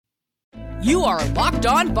You are Locked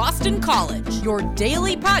On Boston College, your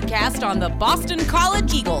daily podcast on the Boston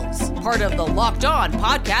College Eagles, part of the Locked On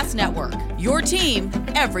Podcast Network, your team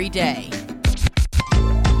every day.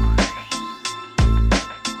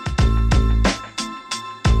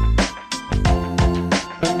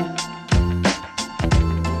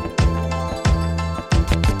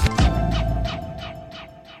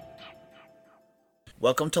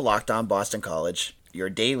 Welcome to Locked On Boston College, your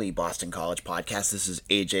daily Boston College podcast. This is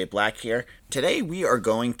AJ Black here. Today we are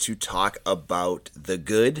going to talk about the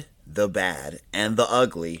good, the bad, and the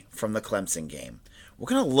ugly from the Clemson game. We're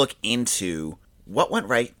going to look into what went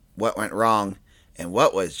right, what went wrong, and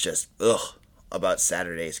what was just about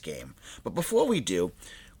Saturday's game. But before we do,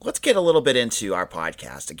 let's get a little bit into our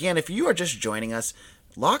podcast. Again, if you are just joining us,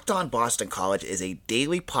 Locked On Boston College is a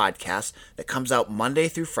daily podcast that comes out Monday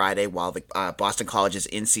through Friday while the Boston College is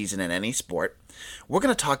in season in any sport. We're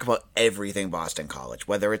going to talk about everything Boston College,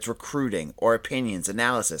 whether it's recruiting or opinions,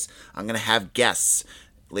 analysis. I'm going to have guests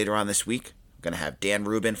later on this week. I'm going to have Dan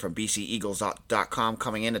Rubin from BCEagles.com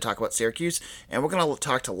coming in to talk about Syracuse, and we're going to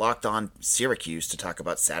talk to Locked On Syracuse to talk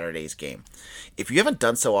about Saturday's game. If you haven't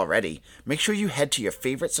done so already, make sure you head to your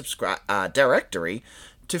favorite directory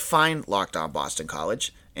to find Locked On Boston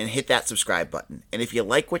College and hit that subscribe button. And if you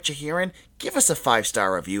like what you're hearing, give us a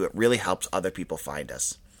 5-star review. It really helps other people find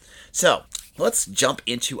us. So let's jump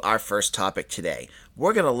into our first topic today.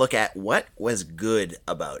 We're going to look at what was good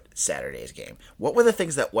about Saturday's game. What were the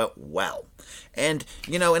things that went well? And,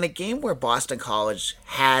 in a game where Boston College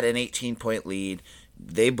had an 18-point lead,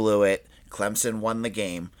 they blew it, Clemson won the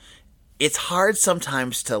game, it's hard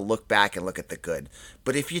sometimes to look back and look at the good.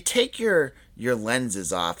 But if you take your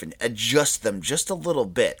lenses off and adjust them just a little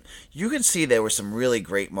bit, you can see there were some really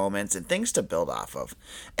great moments and things to build off of.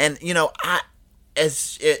 And,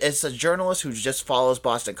 as a journalist who just follows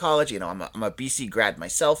Boston College, I'm a BC grad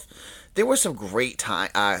myself, there were some great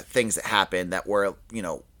things that happened that were,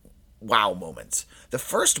 wow moments. The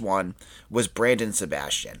first one was Brandon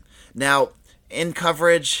Sebastian. Now, in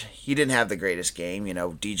coverage, he didn't have the greatest game.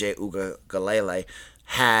 DJ Uiagalelei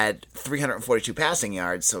had 342 passing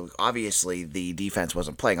yards, so obviously the defense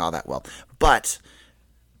wasn't playing all that well. But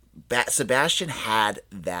Sebastian had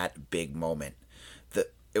that big moment.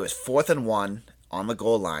 It was 4th and 1 on the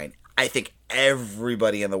goal line. I think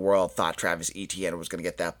everybody in the world thought Travis Etienne was going to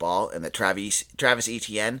get that ball and that Travis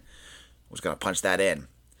Etienne was going to punch that in.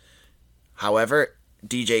 However,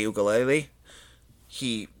 DJ Uiagalelei,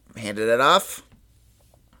 he handed it off.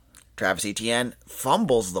 Travis Etienne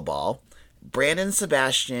fumbles the ball. Brandon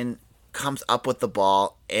Sebastian comes up with the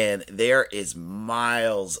ball, and there is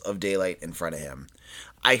miles of daylight in front of him.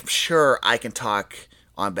 I'm sure I can talk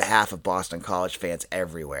on behalf of Boston College fans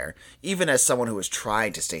everywhere. Even as someone who was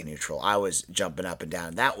trying to stay neutral, I was jumping up and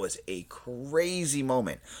down. That was a crazy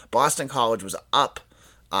moment. Boston College was up,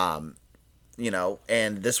 and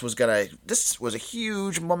this was a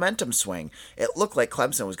huge momentum swing. It looked like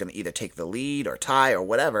Clemson was going to either take the lead or tie or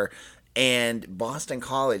whatever, and Boston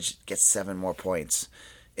College gets 7 more points.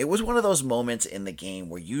 It was one of those moments in the game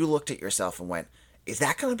where you looked at yourself and went, is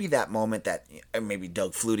that going to be that moment, that maybe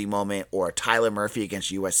Doug Flutie moment or a Tyler Murphy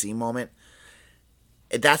against USC moment?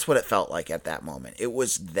 That's what it felt like at that moment. It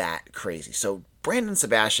was that crazy. So Brandon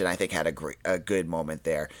Sebastian, I think, had a good moment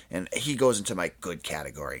there, and he goes into my good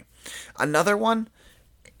category. Another one,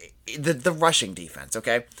 the rushing defense,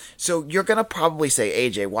 okay? So you're going to probably say,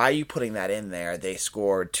 AJ, why are you putting that in there? They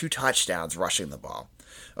scored 2 touchdowns rushing the ball.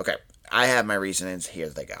 Okay, I have my reasonings. Here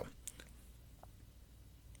they go.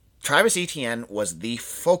 Travis Etienne was the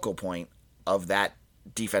focal point of that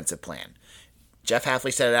defensive plan. Jeff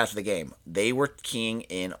Hafley said it after the game. They were keying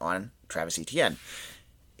in on Travis Etienne.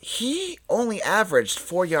 He only averaged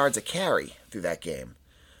 4 yards a carry through that game.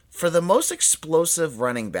 For the most explosive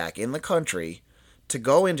running back in the country to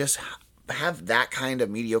go and just have that kind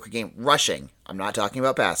of mediocre game, rushing, I'm not talking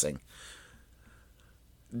about passing,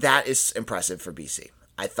 that is impressive for BC.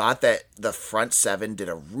 I thought that the front 7 did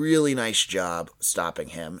a really nice job stopping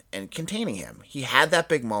him and containing him. He had that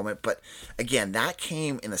big moment, but again, that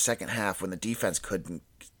came in the second half when the defense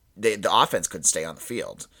the offense couldn't stay on the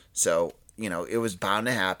field. So, it was bound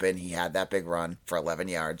to happen. He had that big run for 11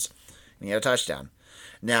 yards, and he had a touchdown.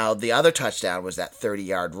 Now, the other touchdown was that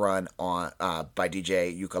 30-yard run by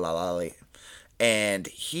DJ Uiagalelei, and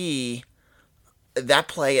that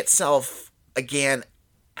play itself, again,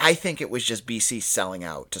 I think it was just BC selling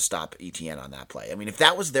out to stop Etienne on that play. I mean, if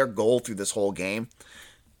that was their goal through this whole game,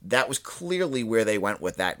 that was clearly where they went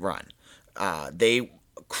with that run. They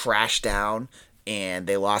crashed down and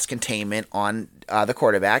they lost containment on the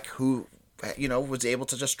quarterback, who, was able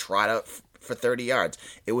to just trot out for 30 yards.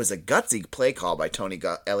 It was a gutsy play call by Tony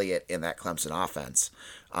Elliott in that Clemson offense.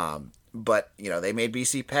 But, they made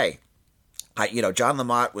BC pay. John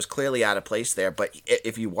Lamont was clearly out of place there, but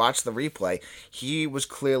if you watch the replay, he was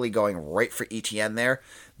clearly going right for ETN there.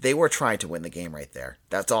 They were trying to win the game right there.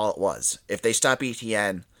 That's all it was. If they stop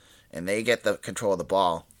ETN and they get the control of the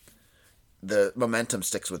ball, the momentum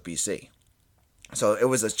sticks with BC. So it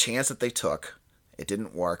was a chance that they took. It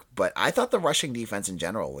didn't work, but I thought the rushing defense in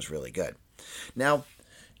general was really good. Now,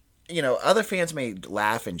 other fans may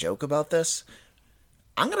laugh and joke about this.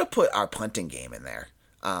 I'm going to put our punting game in there.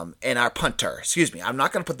 And our punter, excuse me. I'm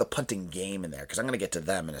not going to put the punting game in there because I'm going to get to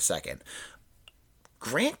them in a second.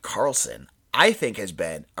 Grant Carlson, I think, has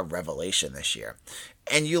been a revelation this year.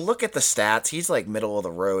 And you look at the stats, he's like middle of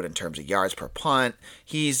the road in terms of yards per punt.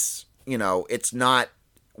 He's, it's not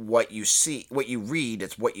what you see, what you read,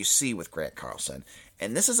 it's what you see with Grant Carlson.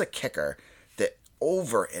 And this is a kicker that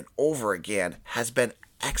over and over again has been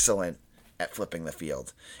excellent at flipping the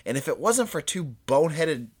field. And if it wasn't for two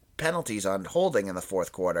boneheaded penalties on holding in the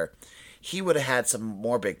fourth quarter, he would have had some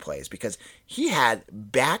more big plays because he had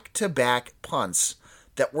back-to-back punts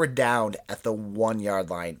that were downed at the 1 yard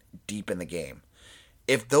line deep in the game.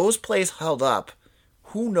 If those plays held up,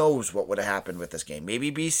 who knows what would have happened with this game?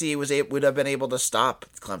 Maybe BC would have been able to stop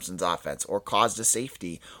Clemson's offense or caused a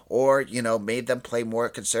safety or, made them play more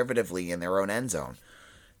conservatively in their own end zone.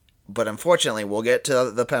 But unfortunately, we'll get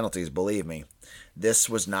to the penalties, believe me. This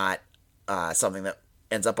was not something that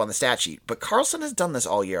ends up on the stat sheet. But Carlson has done this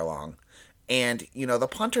all year long. And, the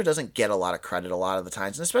punter doesn't get a lot of credit a lot of the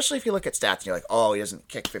times. And especially if you look at stats and you're like, oh, he doesn't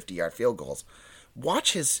kick 50-yard field goals.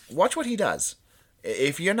 Watch what he does.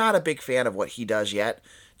 If you're not a big fan of what he does yet,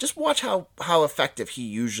 just watch how effective he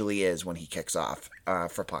usually is when he kicks off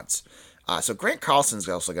for punts. So Grant Carlson's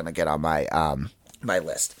also going to get on my my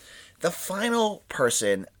list. The final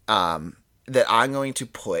person that I'm going to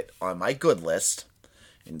put on my good list,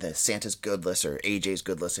 in the Santa's good list or AJ's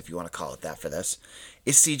good list, if you want to call it that for this,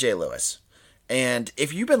 is CJ Lewis. And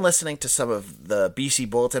if you've been listening to some of the BC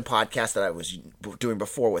Bulletin podcast that I was doing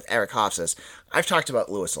before with Eric Hofsas, I've talked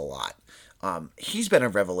about Lewis a lot. He's been a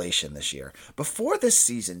revelation this year. Before this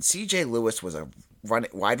season, CJ Lewis was a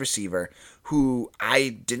wide receiver who I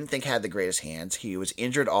didn't think had the greatest hands. He was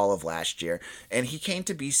injured all of last year, and he came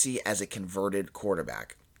to BC as a converted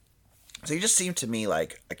quarterback. So he just seemed to me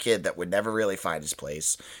like a kid that would never really find his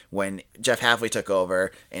place. When Jeff Hafley took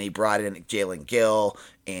over and he brought in Jalen Gill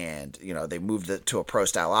and, they moved it to a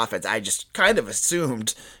pro-style offense, I just kind of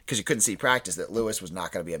assumed, because you couldn't see practice, that Lewis was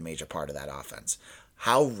not going to be a major part of that offense.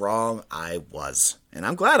 How wrong I was. And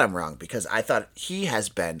I'm glad I'm wrong because I thought he has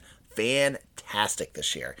been fantastic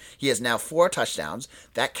this year. He has now 4 touchdowns.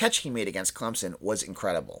 That catch he made against Clemson was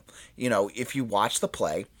incredible. If you watch the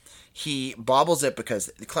play, he bobbles it because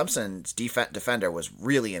Clemson's defender was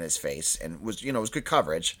really in his face and was good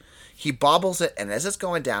coverage. He bobbles it, and as it's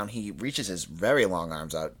going down, he reaches his very long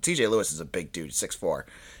arms out. CJ Lewis is a big dude, 6'4",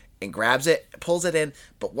 and grabs it, pulls it in.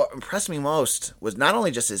 But what impressed me most was not only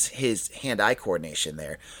just his hand-eye coordination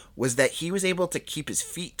there, was that he was able to keep his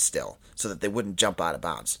feet still so that they wouldn't jump out of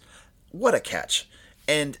bounds. What a catch.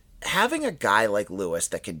 And having a guy like Lewis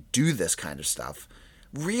that can do this kind of stuff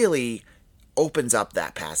really opens up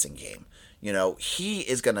that passing game. He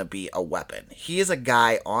is going to be a weapon. He is a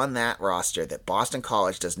guy on that roster that Boston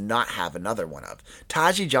College does not have another one of.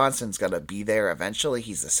 Taji Johnson's going to be there eventually.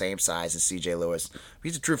 He's the same size as CJ Lewis.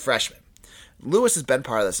 He's a true freshman. Lewis has been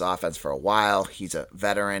part of this offense for a while. He's a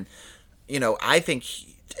veteran. I think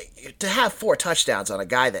to have 4 touchdowns on a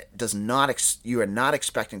guy that does not you are not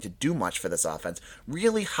expecting to do much for this offense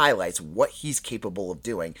really highlights what he's capable of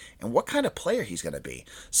doing and what kind of player he's going to be.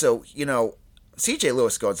 So, CJ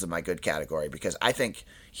Lewis goes to my good category because I think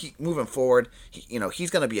moving forward, he's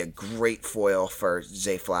going to be a great foil for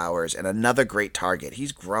Zay Flowers and another great target.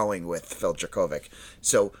 He's growing with Phil Dracovic.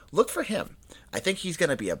 So look for him. I think he's going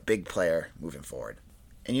to be a big player moving forward.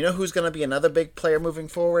 And you know who's going to be another big player moving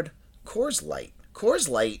forward? Coors Light. Coors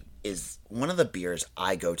Light is one of the beers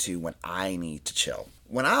I go to when I need to chill.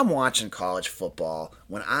 When I'm watching college football,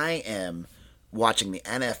 when I am watching the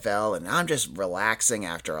NFL and I'm just relaxing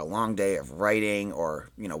after a long day of writing or,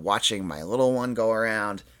 watching my little one go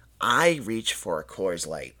around, I reach for a Coors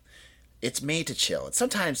Light. It's made to chill. And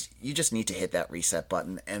sometimes you just need to hit that reset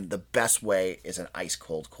button, and the best way is an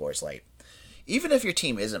ice-cold Coors Light. Even if your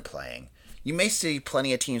team isn't playing, you may see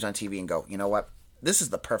plenty of teams on TV and go, you know what? This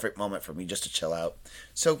is the perfect moment for me just to chill out.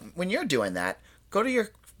 So when you're doing that, go to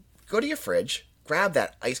your fridge, grab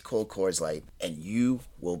that ice-cold Coors Light, and you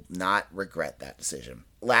will not regret that decision.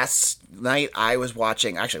 Last night I was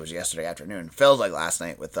watching, actually it was yesterday afternoon, feels like last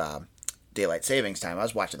night with daylight savings time. I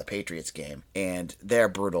was watching the Patriots game, and they're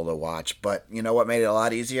brutal to watch. But you know what made it a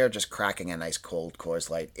lot easier? Just cracking a nice cold Coors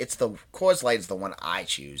Light. Coors Light is the one I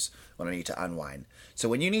choose when I need to unwind. So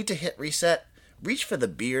when you need to hit reset, reach for the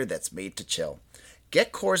beer that's made to chill.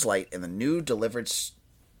 Get Coors Light in the new delivered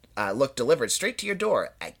straight to your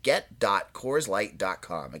door at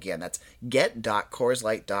get.coorslight.com. Again, that's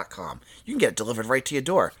get.coorslight.com. You can get it delivered right to your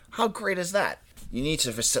door. How great is that? You need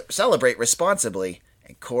to celebrate responsibly.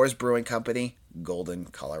 And Coors Brewing Company, Golden,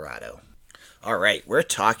 Colorado. All right, we're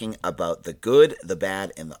talking about the good, the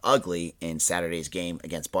bad, and the ugly in Saturday's game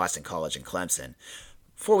against Boston College and Clemson.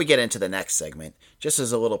 Before we get into the next segment, just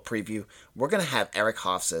as a little preview, we're going to have Eric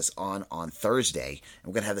Hofstas on Thursday, and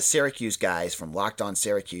we're going to have the Syracuse guys from Locked On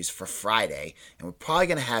Syracuse for Friday, and we're probably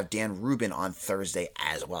going to have Dan Rubin on Thursday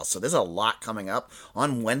as well. So there's a lot coming up.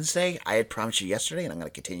 On Wednesday, I had promised you yesterday, and I'm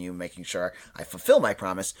going to continue making sure I fulfill my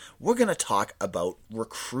promise, we're going to talk about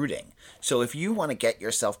recruiting. So if you want to get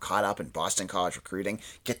yourself caught up in Boston College recruiting,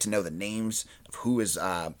 get to know the names of who is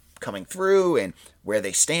coming through and where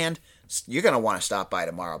they stand, you're going to want to stop by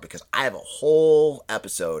tomorrow because I have a whole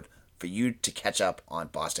episode for you to catch up on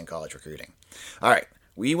Boston College recruiting. All right,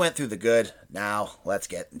 we went through the good. Now let's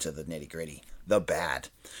get into the nitty gritty, the bad.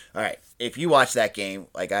 All right, if you watched that game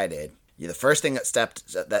like I did, the first thing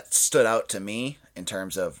that stood out to me in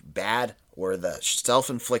terms of bad were the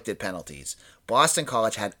self-inflicted penalties. Boston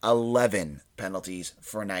College had 11 penalties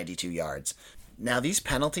for 92 yards. Now, these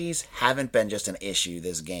penalties haven't been just an issue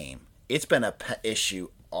this game. It's been an issue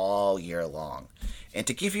all year long. And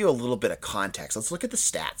to give you a little bit of context, let's look at the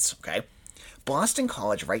stats, okay? Boston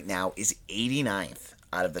College right now is 89th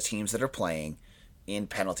out of the teams that are playing in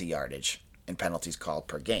penalty yardage and penalties called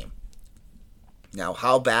per game. Now,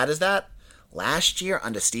 how bad is that? Last year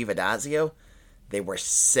under Steve Adazio, they were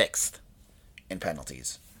 6th in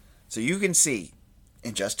penalties. So you can see,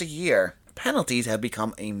 in just a year, penalties have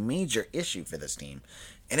become a major issue for this team.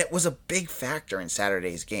 And it was a big factor in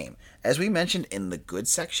Saturday's game. As we mentioned in the good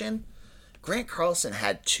section, Grant Carlson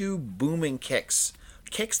had 2 booming kicks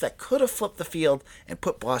that could have flipped the field and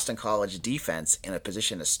put Boston College defense in a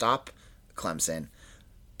position to stop Clemson,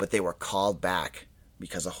 but they were called back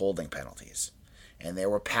because of holding penalties. And there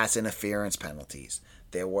were pass interference penalties.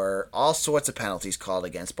 There were all sorts of penalties called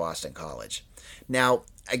against Boston College. Now,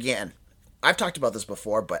 again, I've talked about this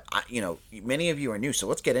before, but many of you are new, so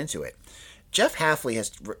let's get into it. Jeff Hafley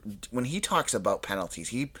when he talks about penalties,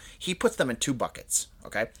 he puts them in 2 buckets,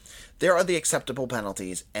 okay? There are the acceptable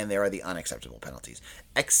penalties and there are the unacceptable penalties.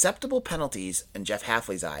 Acceptable penalties, in Jeff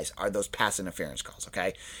Hafley's eyes, are those pass interference calls,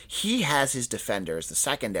 okay? He has his defenders, the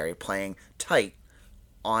secondary, playing tight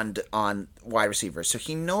on wide receivers, so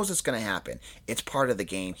he knows it's going to happen. It's part of the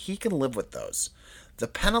game. He can live with those. The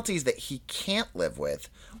penalties that he can't live with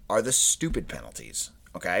are the stupid penalties.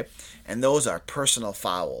 Okay? And those are personal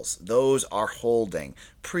fouls. Those are holding,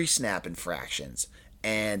 pre-snap infractions.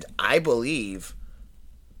 And I believe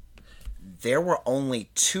there were only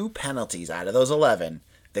 2 penalties out of those 11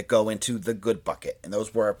 that go into the good bucket. And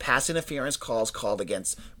those were pass interference calls called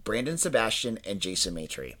against Brandon Sebastian and Jason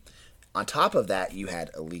Maitre. On top of that, you had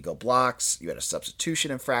illegal blocks, you had a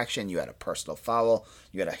substitution infraction, you had a personal foul,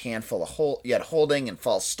 you had a handful of you had holding and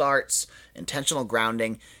false starts, intentional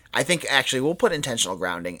grounding. I think actually we'll put intentional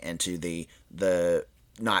grounding into the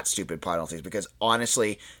not stupid penalties because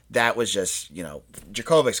honestly, that was just,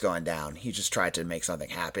 Jacobic's going down. He just tried to make something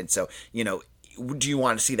happen. So, do you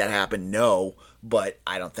want to see that happen? No, but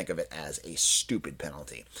I don't think of it as a stupid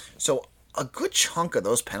penalty. So a good chunk of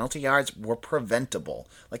those penalty yards were preventable.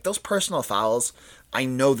 Like those personal fouls, I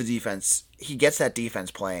know the defense, he gets that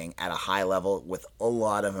defense playing at a high level with a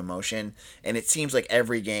lot of emotion, and it seems like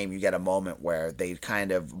every game you get a moment where they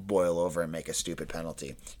kind of boil over and make a stupid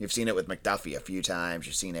penalty. You've seen it with McDuffie a few times,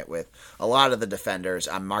 you've seen it with a lot of the defenders.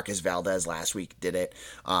 Marcus Valdez last week did it.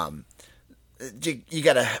 You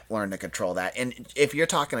got to learn to control that. And if you're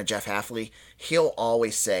talking to Jeff Hafley, he'll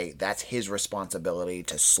always say that's his responsibility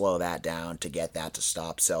to slow that down, to get that to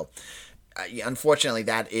stop. So, unfortunately,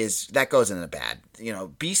 that goes in the bad.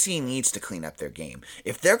 BC needs to clean up their game.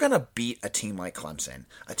 If they're going to beat a team like Clemson,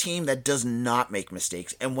 a team that does not make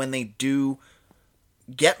mistakes, and when they do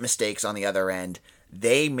get mistakes on the other end,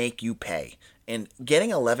 they make you pay. And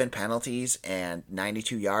getting 11 penalties and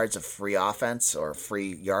 92 yards of free offense or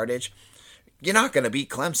free yardage, you're not going to beat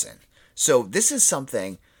Clemson. So this is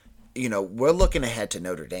something, we're looking ahead to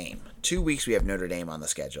Notre Dame. 2 weeks we have Notre Dame on the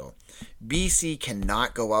schedule. BC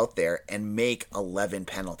cannot go out there and make 11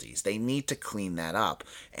 penalties. They need to clean that up.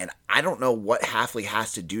 And I don't know what Hafley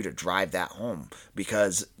has to do to drive that home,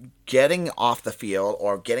 because getting off the field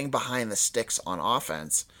or getting behind the sticks on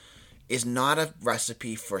offense is not a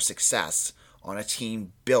recipe for success on a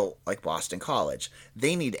team built like Boston College.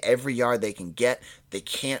 They need every yard they can get. They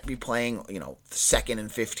can't be playing, 2nd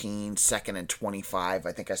and 15, 2nd and 25,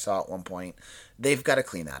 I think I saw at one point. They've got to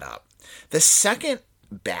clean that up. The second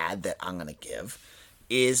bad that I'm going to give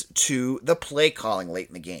is to the play calling late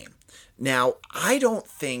in the game. Now, I don't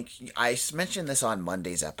think, I mentioned this on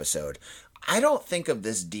Monday's episode, I don't think of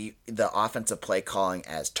the offensive play calling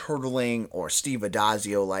as turtling or Steve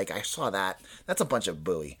Addazio like. I saw that. That's a bunch of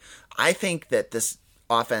booey. I think that this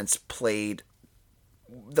offense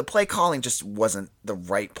the play calling just wasn't the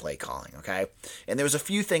right play calling, okay? And there was a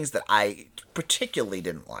few things that I particularly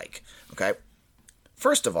didn't like, okay?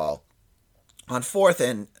 First of all, on fourth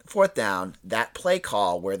down, that play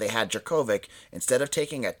call where they had Jurkovec, instead of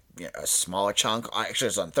taking a smaller chunk, actually it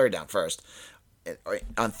was on third down first,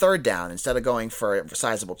 on third down, instead of going for a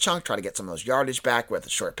sizable chunk, try to get some of those yardage back with a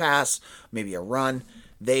short pass, maybe a run,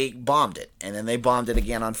 they bombed it. And then they bombed it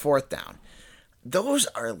again on fourth down. Those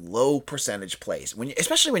are low percentage plays,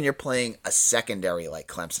 especially when you're playing a secondary like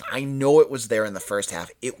Clemson. I know it was there in the first half.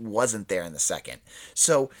 It wasn't there in the second.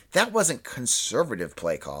 So that wasn't conservative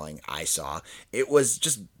play calling I saw. It was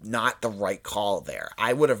just not the right call there.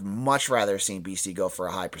 I would have much rather seen BC go for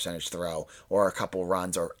a high percentage throw or a couple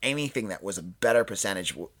runs or anything that was a better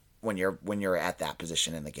percentage when you're at that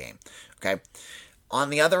position in the game. Okay. On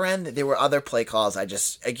the other end, there were other play calls I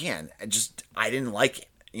didn't like it.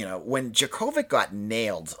 When Jurkovec got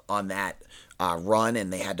nailed on that run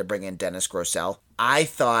and they had to bring in Dennis Grosel, I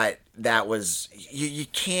thought that was, you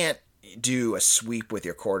can't do a sweep with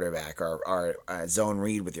your quarterback or a zone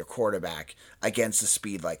read with your quarterback against a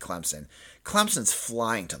speed like Clemson. Clemson's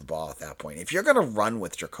flying to the ball at that point. If you're going to run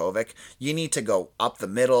with Jurkovec, you need to go up the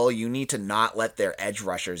middle. You need to not let their edge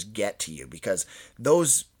rushers get to you because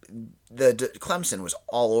Clemson was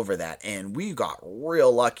all over that, and we got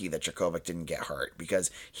real lucky that Jurkovec didn't get hurt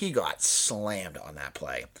because he got slammed on that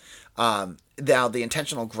play. Now, the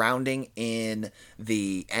intentional grounding in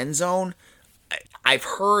the end zone, I've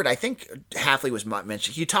heard, I think Hafley was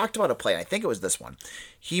mentioned, he talked about a play, and I think it was this one.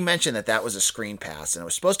 He mentioned that was a screen pass, and it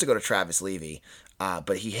was supposed to go to Travis Levy,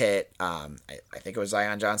 but he hit, I think it was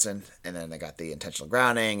Zion Johnson, and then they got the intentional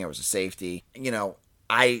grounding, it was a safety.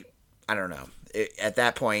 I don't know. At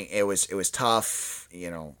that point, it was tough.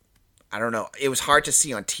 I don't know. It was hard to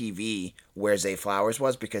see on TV where Zay Flowers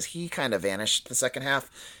was because he kind of vanished the second half.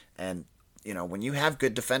 And, when you have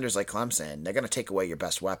good defenders like Clemson, they're going to take away your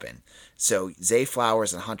best weapon. So Zay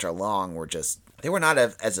Flowers and Hunter Long they were not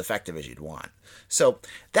as effective as you'd want. So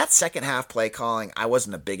that second half play calling, I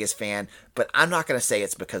wasn't the biggest fan, but I'm not going to say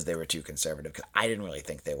it's because they were too conservative because I didn't really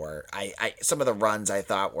think they were. Some of the runs I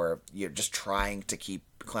thought were just trying to keep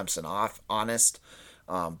Clemson honest.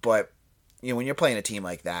 But when you're playing a team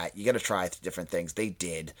like that, you got to try different things. They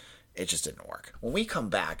did. It just didn't work. When we come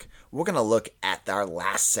back, we're going to look at our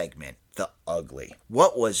last segment, the ugly.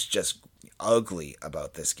 What was just ugly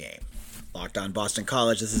about this game? Locked On Boston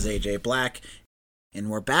College, this is AJ Black, and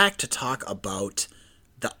we're back to talk about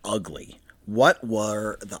the ugly. What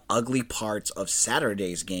were the ugly parts of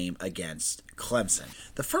Saturday's game against Clemson?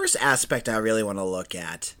 The first aspect I really want to look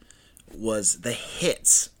at was the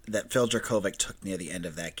hits that Phil Jurkovec took near the end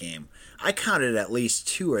of that game. I counted at least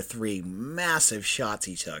 2 or 3 massive shots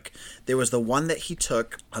he took. There was the one that he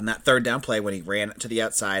took on that third down play when he ran to the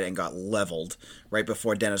outside and got leveled right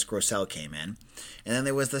before Dennis Grosel came in. And then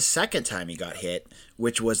there was the second time he got hit,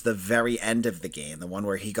 which was the very end of the game, the one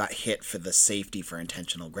where he got hit for the safety for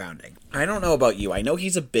intentional grounding. I don't know about you. I know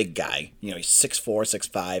he's a big guy. He's 6'4",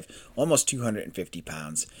 6'5", almost 250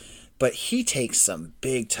 pounds. But he takes some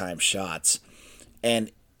big-time shots.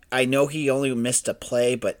 And I know he only missed a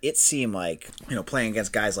play, but it seemed like, playing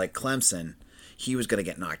against guys like Clemson, he was going to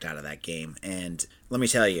get knocked out of that game. And let me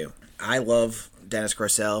tell you, I love Dennis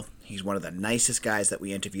Grosel. He's one of the nicest guys that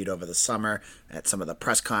we interviewed over the summer at some of the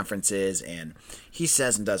press conferences, and he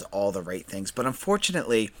says and does all the right things. But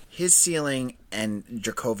unfortunately, his ceiling and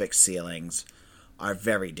Jurkovec's ceilings are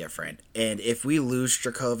very different. And if we lose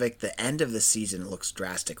Jurkovec, the end of the season looks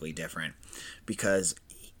drastically different because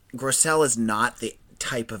Grosel is not the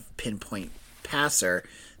type of pinpoint passer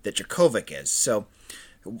that Jurkovec is. So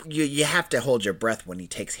you have to hold your breath when he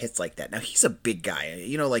takes hits like that. Now, he's a big guy.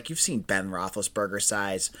 You've seen Ben Roethlisberger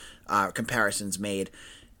size comparisons made.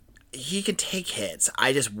 He can take hits.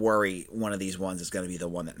 I just worry one of these ones is going to be the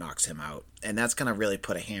one that knocks him out. And that's going to really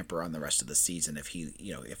put a hamper on the rest of the season if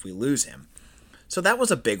we lose him. So that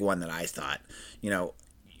was a big one that I thought,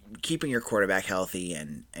 keeping your quarterback healthy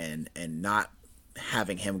and not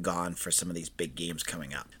having him gone for some of these big games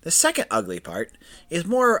coming up. The second ugly part is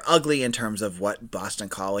more ugly in terms of what Boston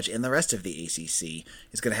College and the rest of the ACC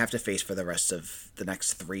is going to have to face for the rest of the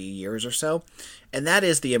next 3 years or so, and that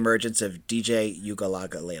is the emergence of DJ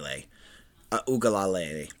Uiagalelei.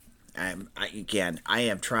 I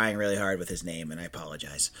am trying really hard with his name, and I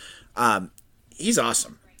apologize. He's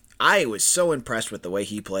awesome. I was so impressed with the way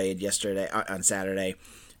he played on Saturday,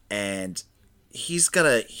 and he's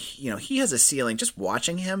gonna, he has a ceiling. Just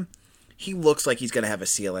watching him, he looks like he's gonna have a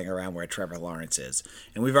ceiling around where Trevor Lawrence is,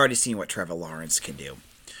 and we've already seen what Trevor Lawrence can do.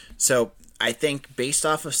 So I think based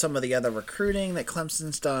off of some of the other recruiting that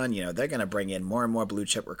Clemson's done, they're gonna bring in more and more blue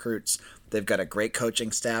chip recruits. They've got a great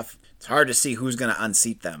coaching staff. It's hard to see who's gonna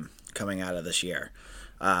unseat them coming out of this year.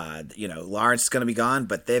 Lawrence is gonna be gone,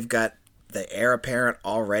 but they've got the heir apparent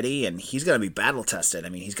already, and he's going to be battle tested. I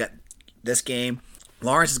mean, he's got this game.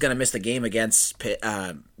 Lawrence is going to miss the game against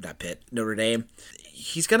Notre Dame.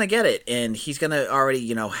 He's going to get it, and he's going to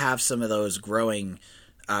already, have some of those growing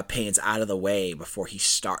pains out of the way before he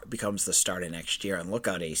becomes the starter next year. And look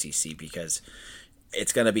out, ACC, because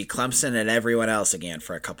it's going to be Clemson and everyone else again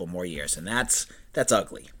for a couple more years, and that's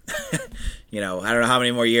ugly. I don't know how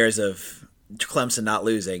many more years of Clemson not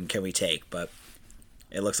losing can we take, but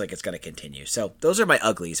it looks like it's going to continue. So those are my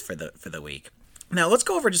uglies for the week. Now let's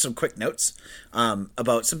go over just some quick notes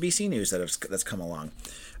about some BC news that's come along.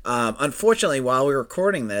 Unfortunately, while we were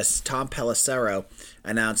recording this, Tom Pelissero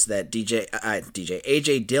announced that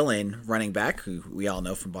AJ Dillon, running back, who we all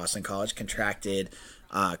know from Boston College, contracted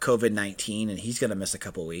COVID-19, and he's going to miss a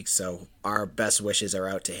couple weeks. So our best wishes are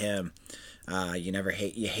out to him.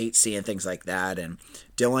 You hate seeing things like that. And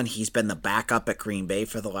Dillon, he's been the backup at Green Bay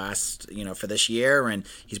for the last, for this year, and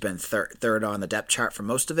he's been third on the depth chart for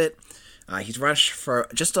most of it. He's rushed for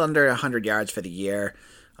just under 100 yards for the year.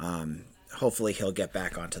 Hopefully he'll get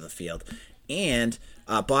back onto the field. And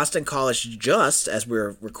Boston College, just as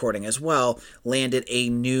we're recording as well, landed a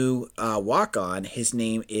new walk-on. His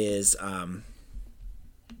name is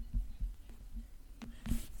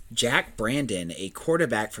Jack Brandon, a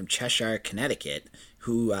quarterback from Cheshire, Connecticut,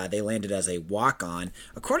 who they landed as a walk-on.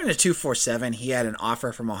 According to 247, he had an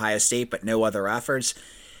offer from Ohio State, but no other offers.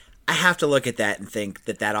 I have to look at that and think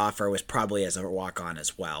that offer was probably as a walk-on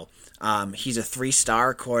as well. He's a 3-star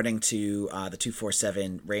according to the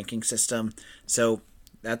 247 ranking system, so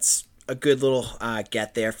that's a good little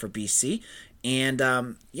get there for BC. And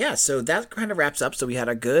so that kind of wraps up. So we had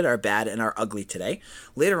our good, our bad, and our ugly today.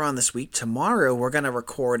 Later on this week, tomorrow, we're going to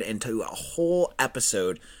record into a whole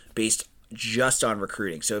episode based just on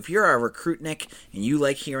recruiting. So if you're a recruitnik and you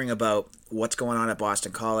like hearing about what's going on at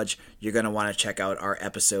Boston College, you're going to want to check out our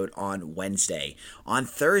episode on Wednesday. On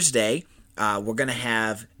Thursday, we're going to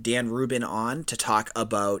have Dan Rubin on to talk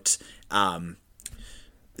about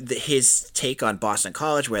his take on Boston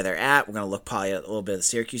College, where they're at. We're going to look probably at a little bit of the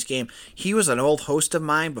Syracuse game. He was an old host of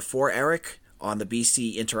mine before Eric on the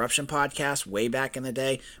BC Interruption podcast way back in the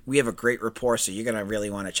day. We have a great rapport, so you're going to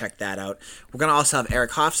really want to check that out. We're going to also have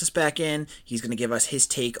Eric Hofstas back in. He's going to give us his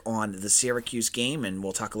take on the Syracuse game, and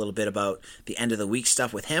we'll talk a little bit about the end of the week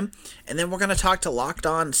stuff with him. And then we're going to talk to Locked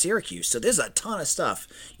On Syracuse. So there's a ton of stuff.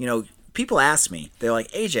 People ask me, they're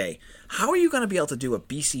like, AJ, how are you going to be able to do a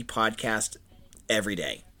BC podcast every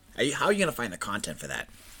day? How are you going to find the content for that?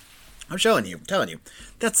 I'm telling you,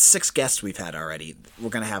 that's 6 guests we've had already. We're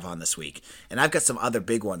going to have on this week, and I've got some other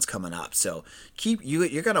big ones coming up. So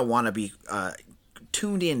you're going to want to be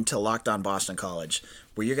tuned in to Locked On Boston College,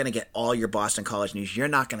 where you're going to get all your Boston College news you're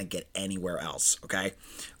not going to get anywhere else. Okay,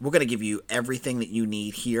 we're going to give you everything that you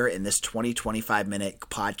need here in this 20-25 minute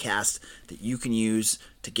podcast that you can use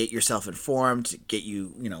to get yourself informed, to get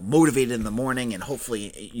you, motivated in the morning, and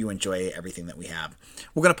hopefully you enjoy everything that we have.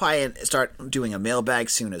 We're going to probably start doing a mailbag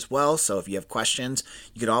soon as well, so if you have questions,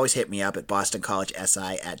 you can always hit me up at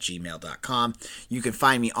bostoncollegesi@gmail.com. You can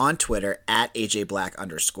find me on Twitter at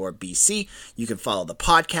AJBlack_BC. You can follow the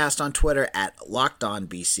podcast on Twitter at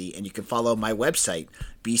LockedOnBC, and you can follow my website,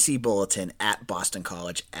 BC Bulletin, at Boston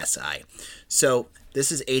College SI. So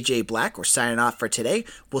this is AJ Black. We're signing off for today.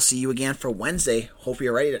 We'll see you again for Wednesday. Hope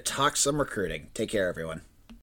you're ready to talk some recruiting. Take care, everyone.